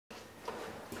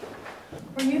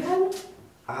Were you in?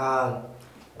 A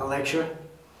lecture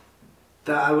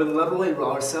that I would literally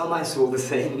rather sell my soul to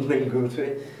see than go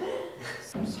to.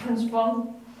 Sounds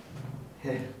fun.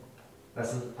 Yeah.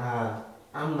 Listen, I'm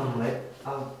running late.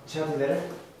 I'll chat to you later.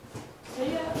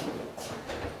 See ya.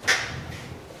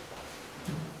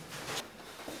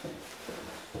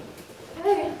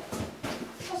 Hey,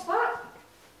 what's that?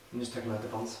 I'm just taking out the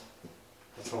buns.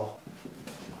 That's all.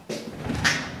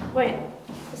 Wait,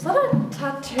 is that a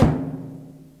tattoo?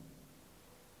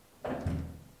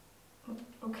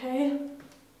 Okay.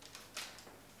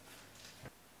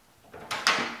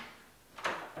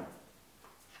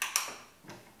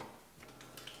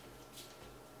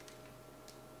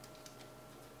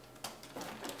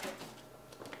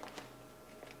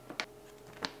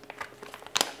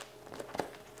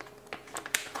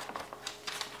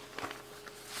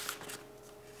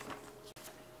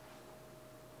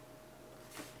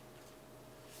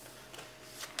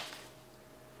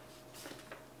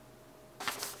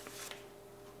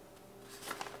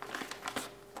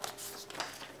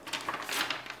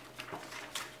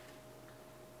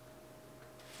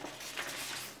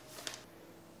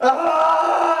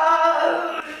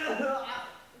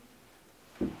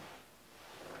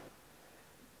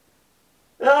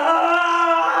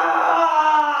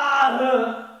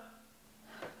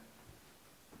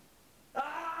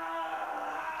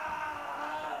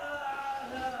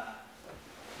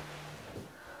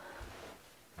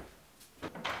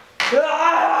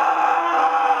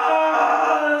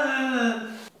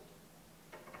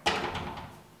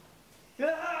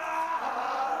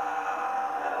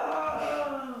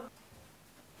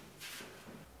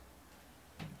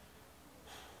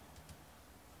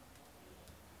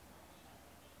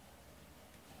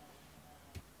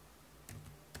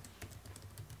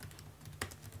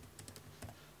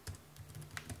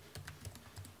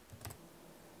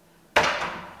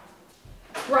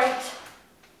 Right.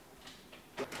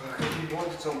 Look, if you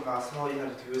wanted some pasta, all you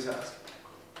had to do was ask.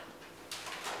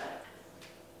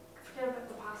 Forget about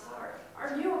the pasta.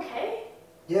 Are you okay?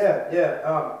 Yeah,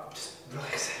 just really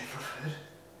excited for food.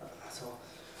 That's all.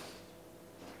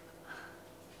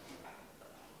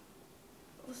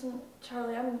 Listen,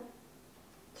 Charlie, I'm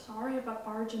sorry about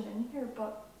barging in here,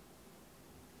 but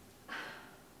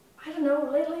I don't know,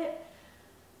 lately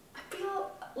I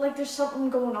feel like there's something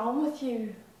going on with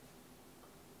you.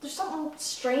 There's something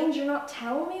strange you're not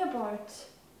telling me about.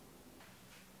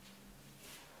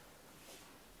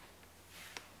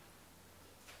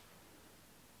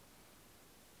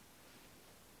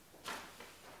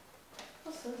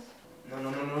 What's this?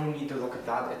 No need to look at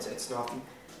that. It's nothing.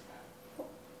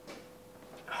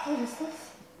 What is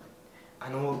this? I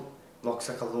know it looks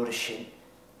like a load of shit,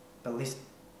 but at least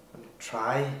let me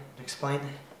try and explain.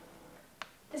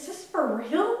 Is this for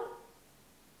real?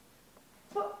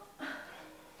 What?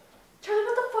 Charlie,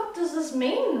 what the fuck does this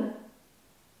mean?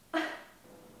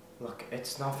 Look,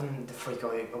 it's nothing to freak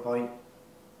out about.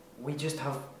 We just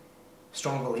have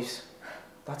strong beliefs.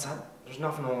 That's it. There's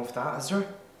nothing wrong with that, is there?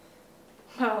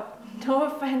 Well, no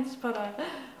offense, but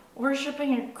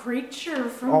worshipping a creature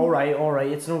from... Alright,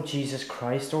 it's no Jesus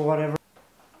Christ or whatever.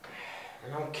 I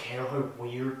don't care how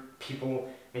weird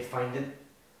people may find it.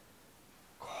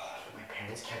 God, my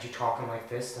parents catch you talking like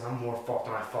this, then I'm more fucked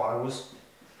than I thought I was.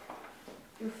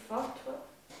 You're fucked?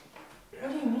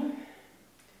 What do you mean?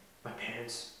 My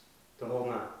parents, they're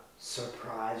holding a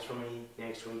surprise for me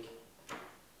next week.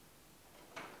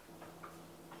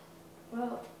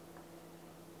 Well,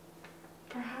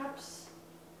 perhaps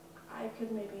I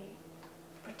could maybe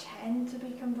pretend to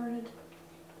be converted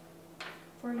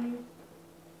for you.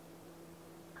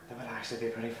 That would actually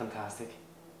be pretty fantastic.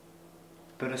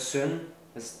 But as soon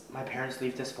as my parents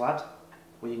leave this flat,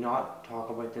 will you not talk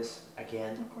about this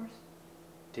again? Of course.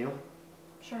 Deal?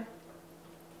 Sure.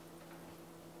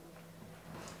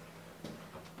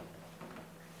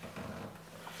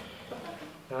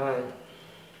 Alright.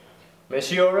 Miss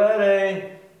you already!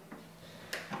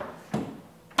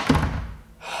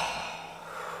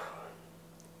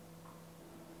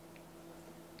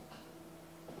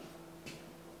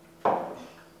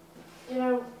 You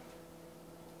know,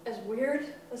 as weird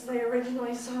as they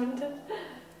originally sounded,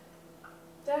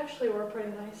 they actually were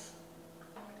pretty nice.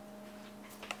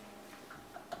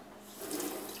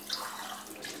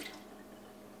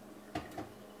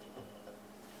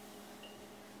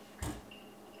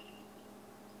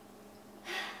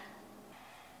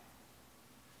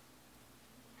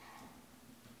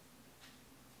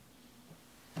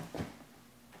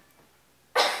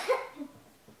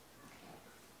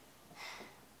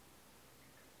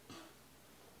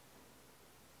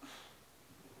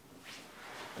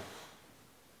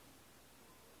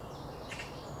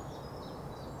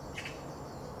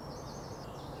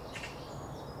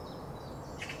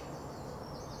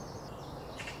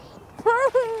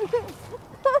 Sam,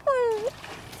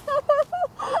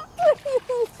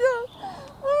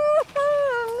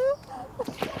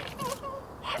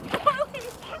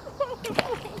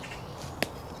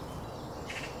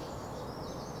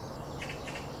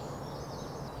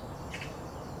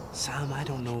 I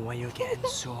don't know why you're getting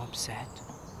so upset.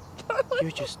 You're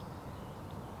just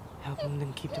helping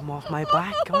them keep them off my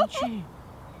back, aren't you?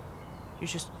 You're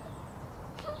just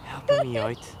helping me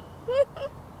out.